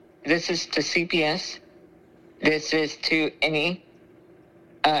this is to CPS. This is to any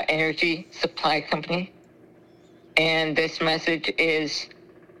energy supply company. And this message is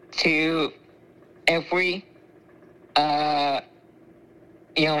to every,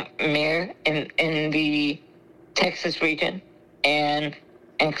 mayor in the Texas region, and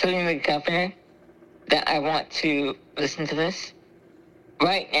including the governor, that I want to listen to this.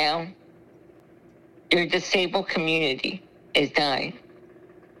 Right now, your disabled community is dying.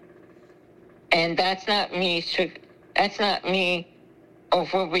 And that's not me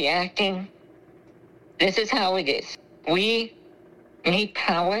overreacting. This is how it is. We need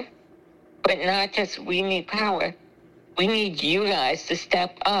power, but not just we need power. We need you guys to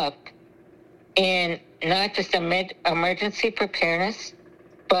step up in not just emergency preparedness,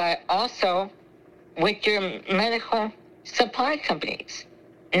 but also with your medical supply companies.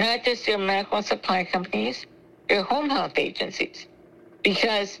 Not just your medical supply companies, your home health agencies.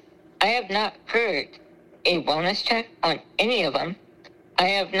 Because I have not heard a wellness check on any of them. I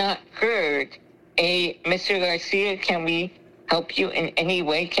have not heard a Mr. Garcia, can we help you in any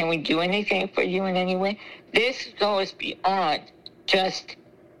way? Can we do anything for you in any way? This goes beyond just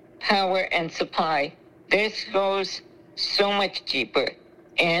power and supply. This goes so much deeper.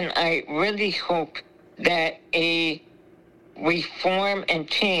 And I really hope that a reform and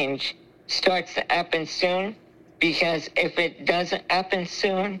change starts to happen soon, because if it doesn't happen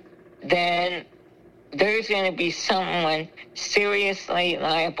soon, then there's going to be someone seriously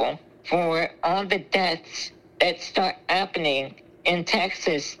liable for all the deaths that start happening in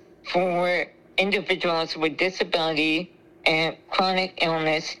Texas for individuals with disability and chronic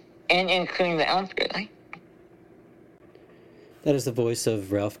illness, and including the elderly. That is the voice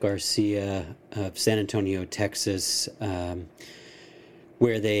of Ralph Garcia of San Antonio, Texas,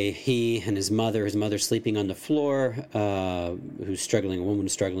 where he and his mother sleeping on the floor, a woman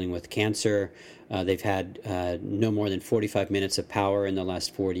struggling with cancer. They've had no more than 45 minutes of power in the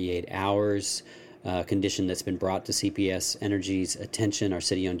last 48 hours, a condition that's been brought to CPS Energy's attention, our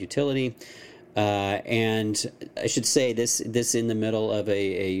city-owned utility. And I should say this in the middle of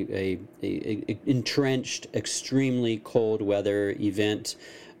a entrenched, extremely cold weather event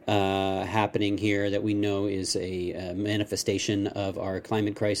happening here that we know is a manifestation of our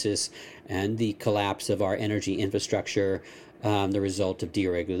climate crisis and the collapse of our energy infrastructure, the result of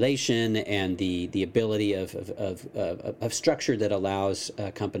deregulation and the ability of structure that allows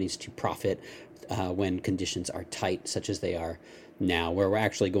companies to profit when conditions are tight, such as they are now, where we're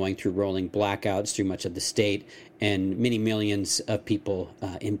actually going through rolling blackouts through much of the state and many millions of people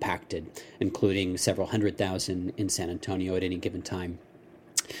impacted, including several 100,000 in San Antonio at any given time.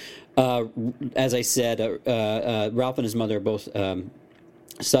 As I said, Ralph and his mother are both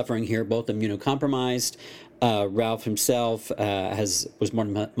suffering here, both immunocompromised. Ralph himself was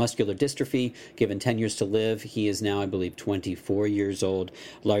born with muscular dystrophy, given 10 years to live. He is now, I believe, 24 years old,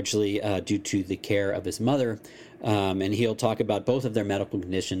 largely due to the care of his mother. And he'll talk about both of their medical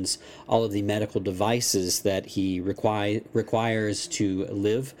conditions, all of the medical devices that he requires to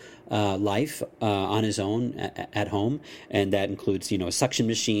live life on his own at home, and that includes, suction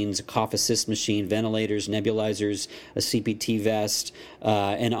machines, a cough assist machine, ventilators, nebulizers, a CPT vest,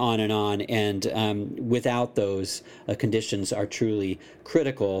 and on and on. And without those, conditions are truly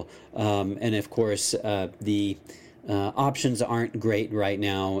critical. And of course, the options aren't great right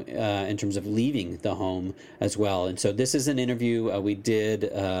now in terms of leaving the home as well. And so this is an interview we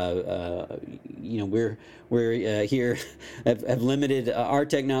did. We're here have limited our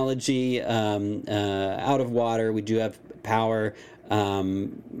technology out of water. We do have power,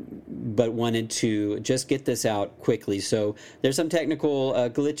 but wanted to just get this out quickly. So there's some technical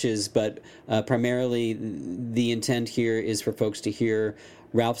glitches, but primarily the intent here is for folks to hear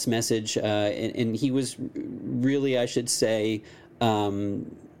Ralph's message, and he was really, I should say,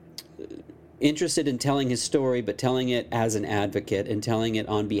 interested in telling his story, but telling it as an advocate and telling it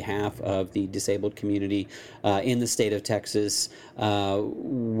on behalf of the disabled community in the state of Texas,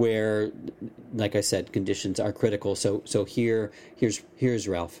 where, like I said, conditions are critical. So here's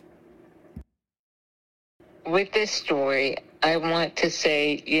Ralph. With this story, I want to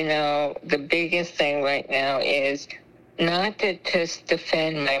say, the biggest thing right now is not to just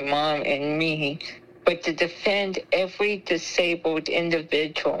defend my mom and me, but to defend every disabled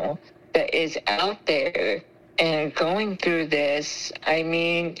individual that is out there and going through this. I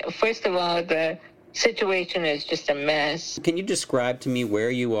mean, first of all, the situation is just a mess. Can you describe to me where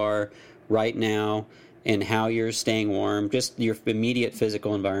you are right now and how you're staying warm, just your immediate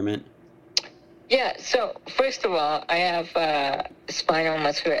physical environment? Yeah, so first of all, I have spinal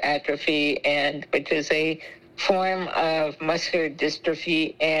muscular atrophy, which is a form of muscular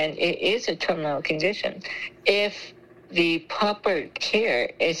dystrophy, and it is a terminal condition. If the proper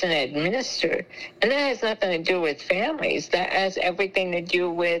care isn't administered, and that has nothing to do with families, that has everything to do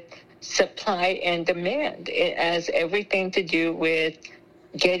with supply and demand. It has everything to do with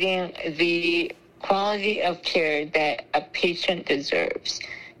getting the quality of care that a patient deserves.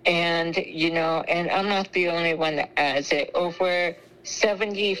 And, and I'm not the only one that has it. Over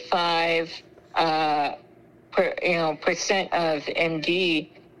 75 percent of MD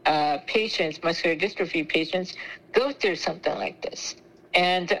patients, muscular dystrophy patients, go through something like this.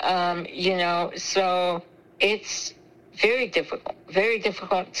 And, so it's very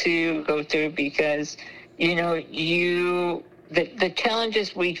difficult to go through because, the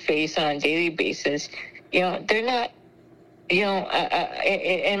challenges we face on a daily basis, they're not,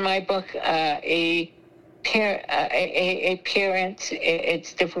 in my book, a parent,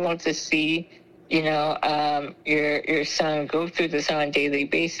 it's difficult to see, your son go through this on a daily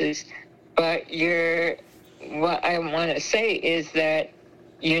basis. But what I want to say is that,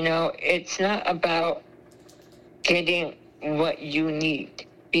 it's not about getting what you need,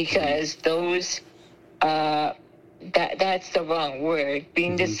 because those, that's the wrong word.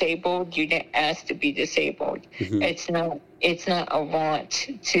 Being disabled, you didn't ask to be disabled. It's not a want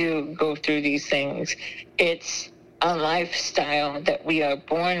to go through these things. It's a lifestyle that we are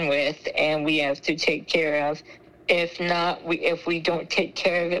born with and we have to take care of. If we don't take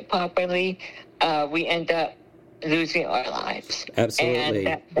care of it properly, we end up losing our lives. Absolutely.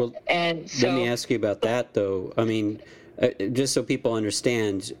 And so, let me ask you about that, though. I mean, just so people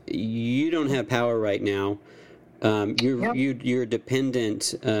understand, you don't have power right now. You're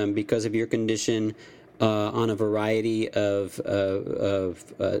dependent because of your condition on a variety of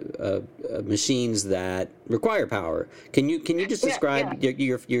machines that require power. Can you just describe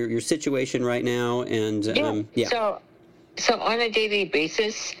your situation right now? And So on a daily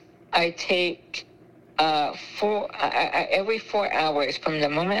basis, I take every 4 hours from the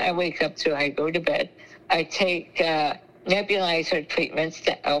moment I wake up to I go to bed. I take nebulizer treatments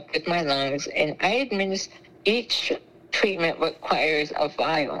to help with my lungs, and I administer. Each treatment requires a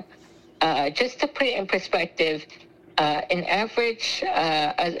vial. Just to put it in perspective, an average,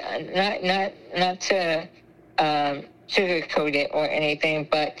 not to sugarcoat it or anything,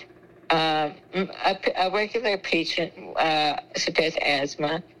 but a regular patient, such as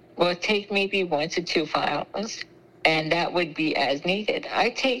asthma, will take maybe 1 to 2 vials, and that would be as needed. I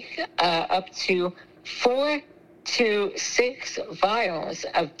take up to 4 to 6 vials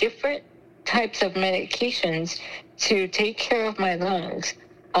of different types of medications to take care of my lungs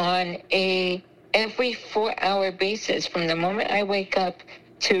on every 4-hour basis from the moment I wake up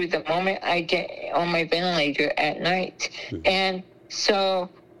to the moment I get on my ventilator at night. And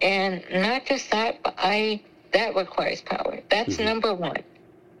not just that, but that requires power. That's number one.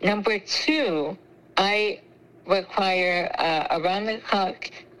 Number two, I require around the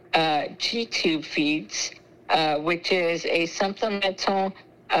clock G-tube feeds, which is a supplemental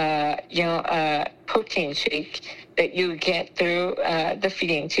protein shake that you get through the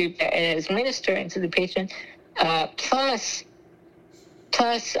feeding tube that is administered into the patient. Plus,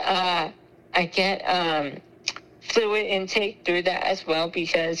 I get fluid intake through that as well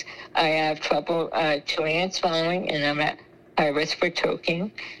because I have trouble chewing and swallowing, and I'm at high risk for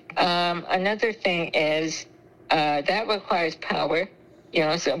choking. Another thing is that requires power.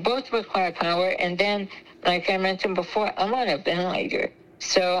 So both require power, and then, like I mentioned before, I'm on a ventilator.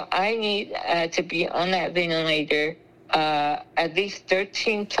 So I need to be on that ventilator at least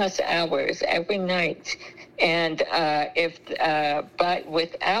 13 plus hours every night. And but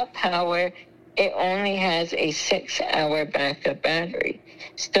without power, it only has a 6-hour backup battery.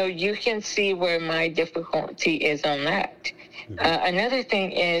 So you can see where my difficulty is on that. Another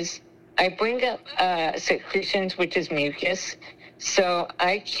thing is I bring up secretions, which is mucus. So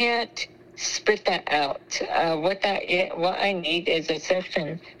I can't spit that out. What I need is a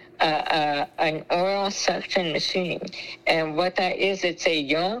suction, an oral suction machine. And what that is, it's a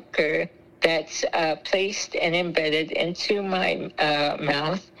yonker that's placed and embedded into my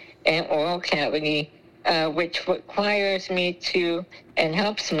mouth and oral cavity, which requires me to and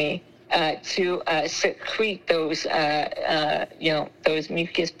helps me to secrete those those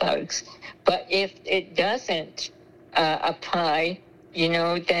mucus plugs. But if it doesn't apply,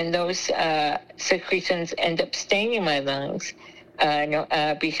 then those secretions end up staining my lungs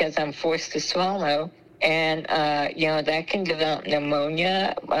because I'm forced to swallow. And, that can develop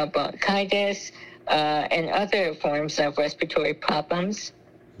pneumonia, bronchitis, and other forms of respiratory problems.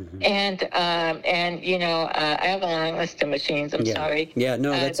 And I have a long list of machines. I'm sorry. Yeah,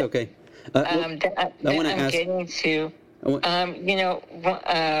 no, that's okay. I want to I'm ask. getting to. One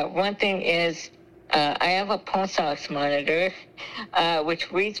thing is, I have a pulse ox monitor,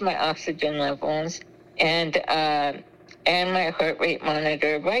 which reads my oxygen levels, and my heart rate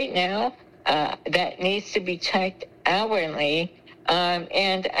monitor. Right now, that needs to be checked hourly.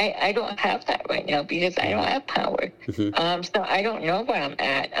 And I don't have that right now because I don't have power. So I don't know where I'm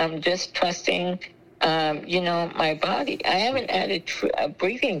at. I'm just trusting, my body. I haven't had a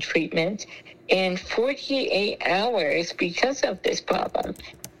breathing treatment in 48 hours because of this problem.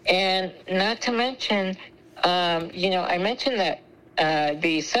 And not to mention, I mentioned that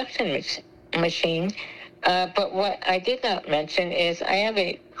the suction machine, but what I did not mention is I have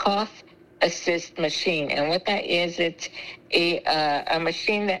a cough assist machine. And what that is, it's a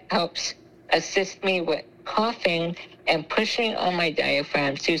machine that helps assist me with coughing and pushing on my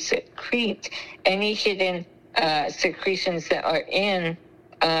diaphragm to secrete any hidden secretions that are in,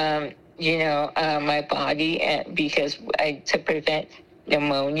 my body, and to prevent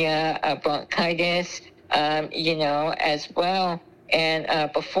pneumonia, bronchitis, as well.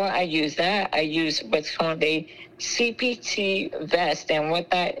 And before I use that, I use what's called a CPT vest. And what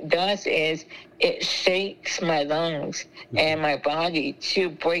that does is it shakes my lungs and my body to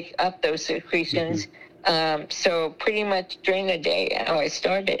break up those secretions. So pretty much during the day, how I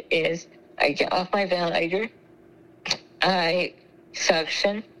start it is I get off my ventilator, I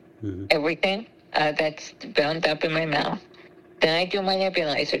suction everything that's bound up in my mouth. Then I do my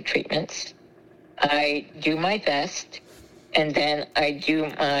nebulizer treatments. I do my vest. And then I do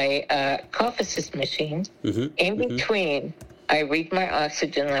my cough assist machine. In between, I read my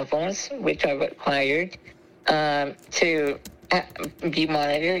oxygen levels, which are required to be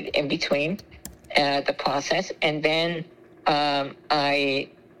monitored in between the process. And then I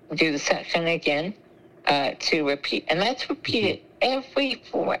do the suction again to repeat. And that's repeated every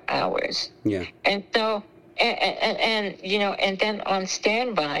 4 hours. Yeah. And so, and then on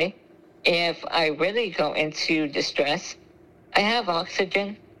standby, if I really go into distress, I have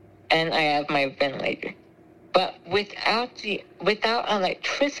oxygen and I have my ventilator. But without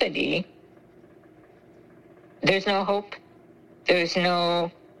electricity, there's no hope. There's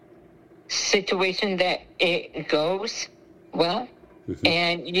no situation that it goes well.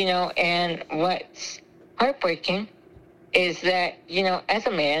 And, and what's heartbreaking is that, as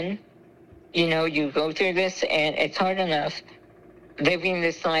a man, you go through this and it's hard enough living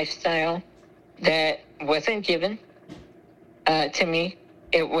this lifestyle that wasn't given to me.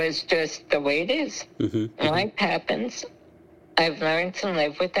 It was just the way it is. Life happens. I've learned to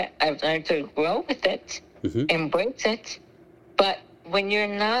live with it. I've learned to grow with it, embrace it. But when you're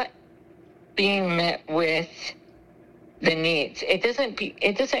not being met with the needs, it doesn't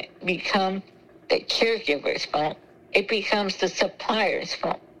become the caregiver's fault. It becomes the supplier's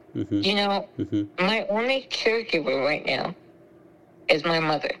fault. My only caregiver right now is my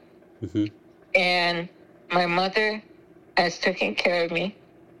mother. And my mother has taken care of me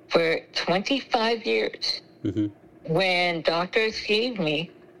for 25 years. When doctors gave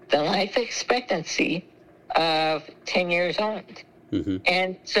me the life expectancy of 10 years old.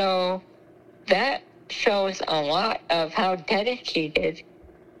 And so that shows a lot of how dedicated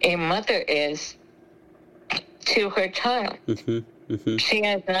a mother is to her child. She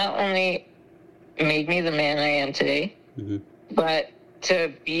has not only made me the man I am today, but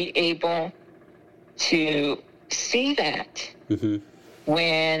to be able to see that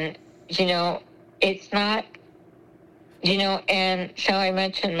when, it's not, and shall I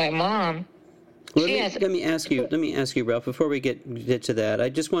mention my mom? Well, let me ask you, Ralph, before we get to that, I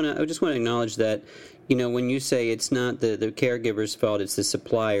just want to acknowledge that, when you say it's not the caregiver's fault, it's the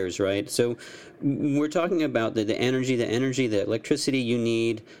suppliers, right? So we're talking about the energy, the electricity you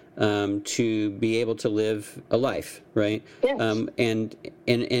need to be able to live a life, right? Yes.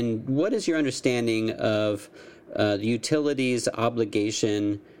 And what is your understanding of the utilities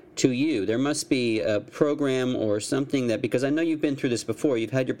obligation to you? There must be a program or something that, because I know you've been through this before,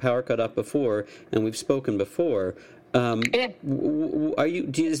 you've had your power cut off before, and we've spoken before.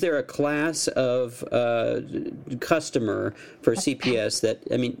 Is there a class of customer for CPS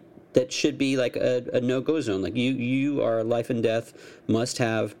that should be like a no-go zone? Like you are life and death, must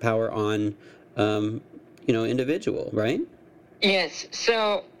have power on, individual, right? Yes.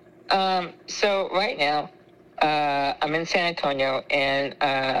 So right now, I'm in San Antonio and,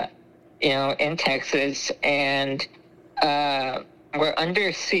 in Texas, and we're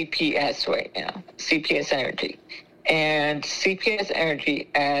under CPS right now, CPS Energy. And CPS Energy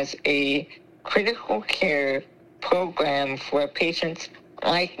as a critical care program for patients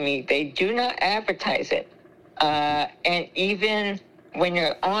like me. They do not advertise it. And even when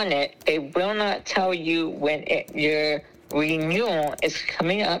you're on it, they will not tell you when your renewal is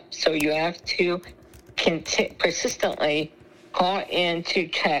coming up. So you have to persistently call in to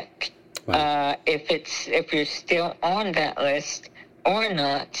check if you're still on that list or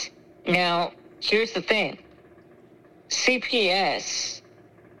not. Now, here's the thing. CPS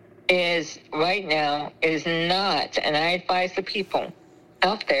is not, and I advise the people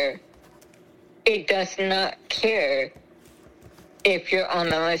out there, it does not care if you're on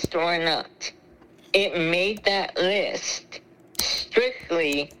the list or not. It made that list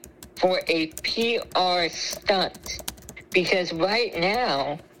strictly for a PR stunt, because right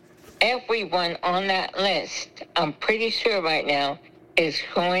now, everyone on that list, I'm pretty sure right now, is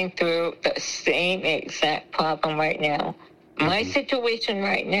going through the same exact problem right now. My situation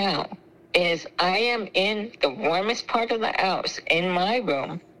right now is I am in the warmest part of the house, in my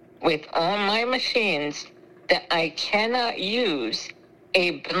room, with all my machines that I cannot use.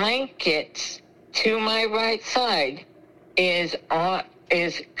 A blanket to my right side is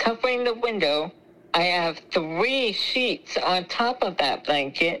covering the window. I have 3 sheets on top of that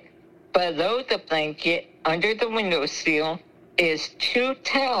blanket. Below the blanket, under the windowsill, is 2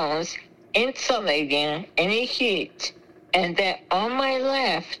 towels insulating any heat. And then on my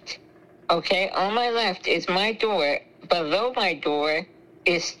left is my door. Below my door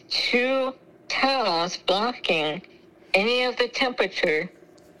is 2 towels blocking any of the temperature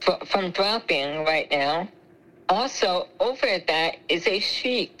from dropping right now. Also, over that is a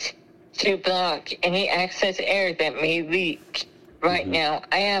sheet to block any excess air that may leak. Right now,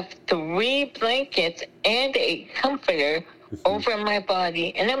 I have 3 blankets and a comforter over my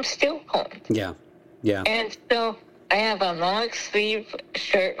body, and I'm still cold. Yeah. And so I have a long sleeve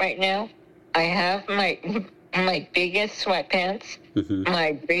shirt right now. I have my biggest sweatpants,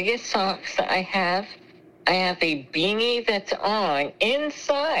 my biggest socks that I have. I have a beanie that's on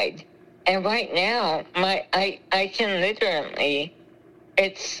inside. And right now, I can literally,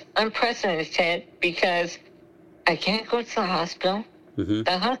 it's unprecedented because I can't go to the hospital.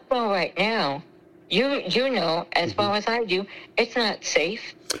 The hospital right now, you know as well as I do, it's not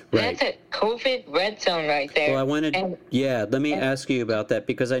safe. Right. That's a COVID red zone right there. Well, I wanted, let me ask you about that,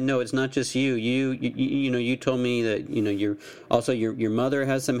 because I know it's not just you. You told me that your mother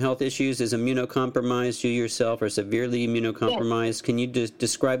has some health issues, is immunocompromised. You yourself are severely immunocompromised. Can you just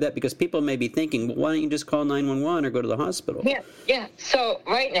describe that? Because people may be thinking, well, why don't you just call 911 or go to the hospital? Yeah. So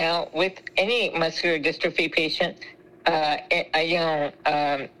right now, with any muscular dystrophy patient,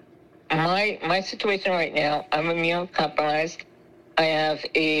 my situation right now, I'm immunocompromised. I have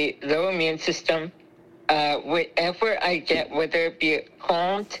a low immune system. Whatever I get, whether it be a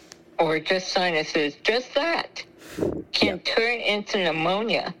cold or just sinuses, just that can turn into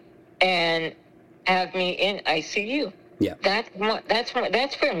pneumonia and have me in ICU. Yeah. That's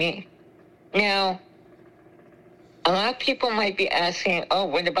for me. Now, a lot of people might be asking, oh,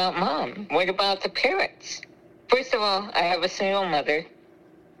 what about mom? What about the parents? First of all, I have a single mother.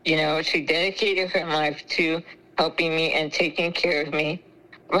 She dedicated her life to helping me and taking care of me.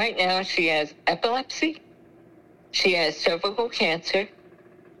 Right now, she has epilepsy, she has cervical cancer,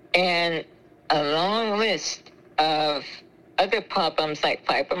 and a long list of other problems like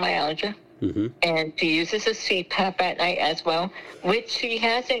fibromyalgia. And she uses a CPAP at night as well, which she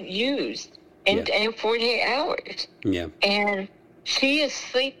hasn't used in 48 hours. Yeah. And she is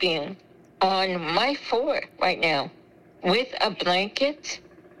sleeping on my floor right now with a blanket,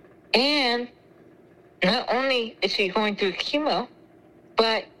 and not only is she going through chemo,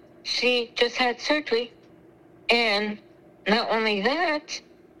 but she just had surgery. And not only that,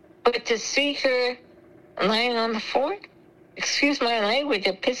 but to see her lying on the floor, excuse my language,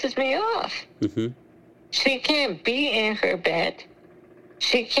 it pisses me off. She can't be in her bed.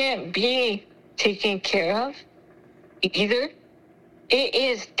 She can't be taken care of either. It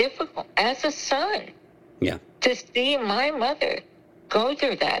is difficult as a son to see my mother go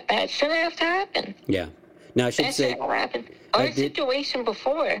through that. That shouldn't have to happen. Yeah. Now, I should say, shouldn't have happened. Our situation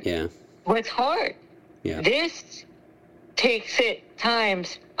before was hard. Yeah. This takes it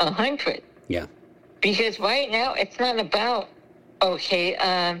times 100. Yeah. Because right now, it's not about,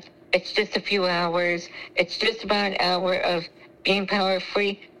 it's just a few hours. It's just about an hour of being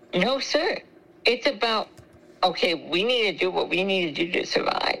power-free. No, sir. It's about, we need to do what we need to do to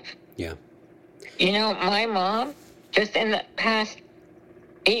survive. Yeah. My mom, just in the past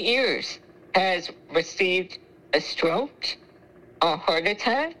 8 years, has received a stroke, a heart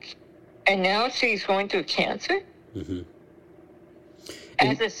attack, and now she's going through cancer.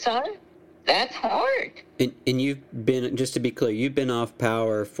 As a son, that's hard. And you've been, just to be clear, you've been off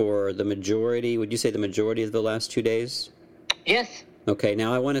power for the majority, would you say the majority of the last 2 days? Yes. Okay,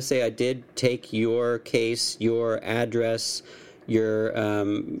 now I want to say I did take your case, your address, your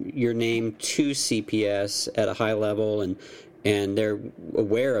name to CPS at a high level, and they're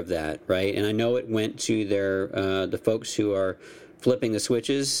aware of that, right? And I know it went to their the folks who are flipping the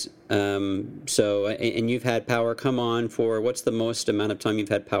switches. So, and you've had power come on for, what's the most amount of time you've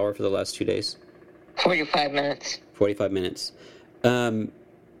had power for the last 2 days? 45 minutes. 45 minutes.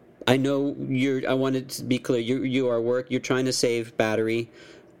 I know I wanted to be clear, you're trying to save battery.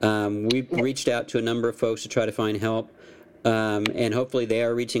 We've reached out to a number of folks to try to find help. And hopefully they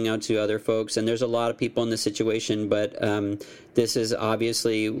are reaching out to other folks. And there's a lot of people in this situation, but this is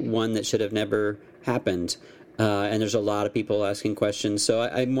obviously one that should have never happened. And there's a lot of people asking questions. So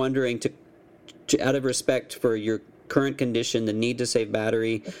I'm wondering, to out of respect for your current condition, the need to save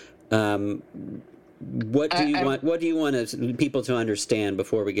battery, what do you want? What do you want people to understand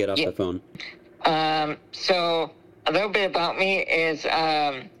before we get off the phone? So a little bit about me is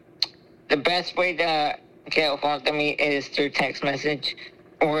the best way to get a hold of me is through text message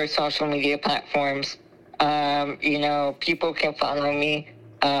or social media platforms. People can follow me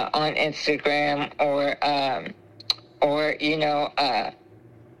on Instagram or on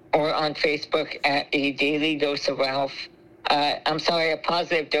Facebook at A Daily Dose of Ralph. A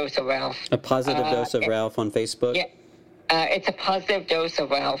Positive Dose of Ralph. A Positive Dose of Ralph on Facebook? Yeah. It's A Positive Dose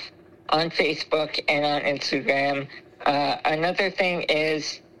of Ralph on Facebook and on Instagram. Another thing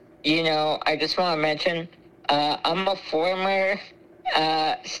is, I just want to mention, I'm a former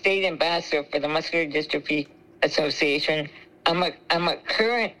state ambassador for the Muscular Dystrophy Association. I'm a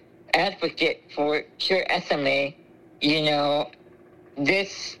current advocate for Cure SMA.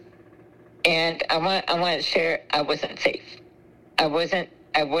 And I want to share, I wasn't safe. I wasn't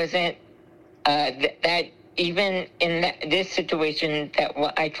that even in this situation, that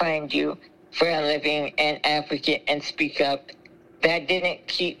what I try and do for a living and advocate and speak up, that didn't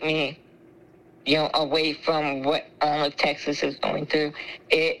keep me, away from what all of Texas is going through.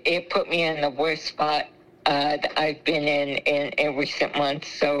 It put me in the worst spot that I've been in recent months.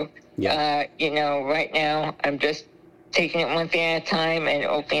 So, right now I'm just taking it one thing at a time and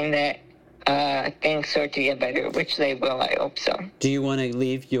hoping that things start to get better, which they will, I hope so. Do you want to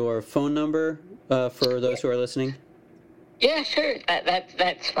leave your phone number for those who are listening? Yeah, sure.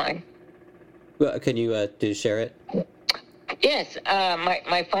 That's fine. Well, can you share it? Yes.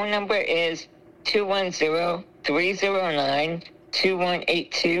 My phone number is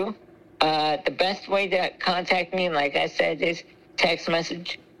 210-309-2182. The best way to contact me, like I said, is text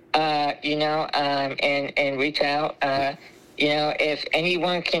message, and reach out. If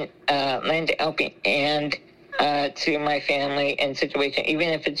anyone can lend a helping hand to my family and situation, even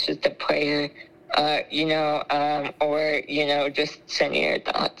if it's just a prayer, or, just sending your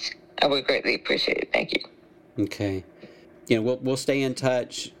thoughts, I would greatly appreciate it. Thank you. Okay. We'll stay in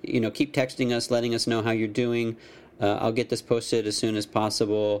touch. Keep texting us, letting us know how you're doing. I'll get this posted as soon as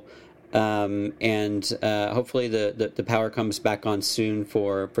possible. And hopefully the power comes back on soon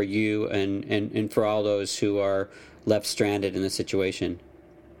for you and for all those who are left stranded in the situation.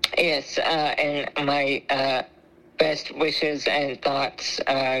 Yes, and my best wishes and thoughts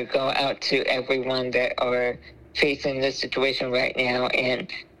go out to everyone that are facing this situation right now. And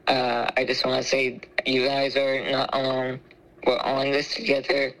I just want to say, you guys are not alone. We're on this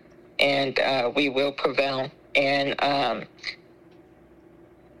together, and we will prevail. And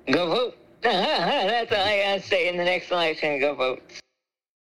go vote. That's all I gotta say in the next election. Go vote.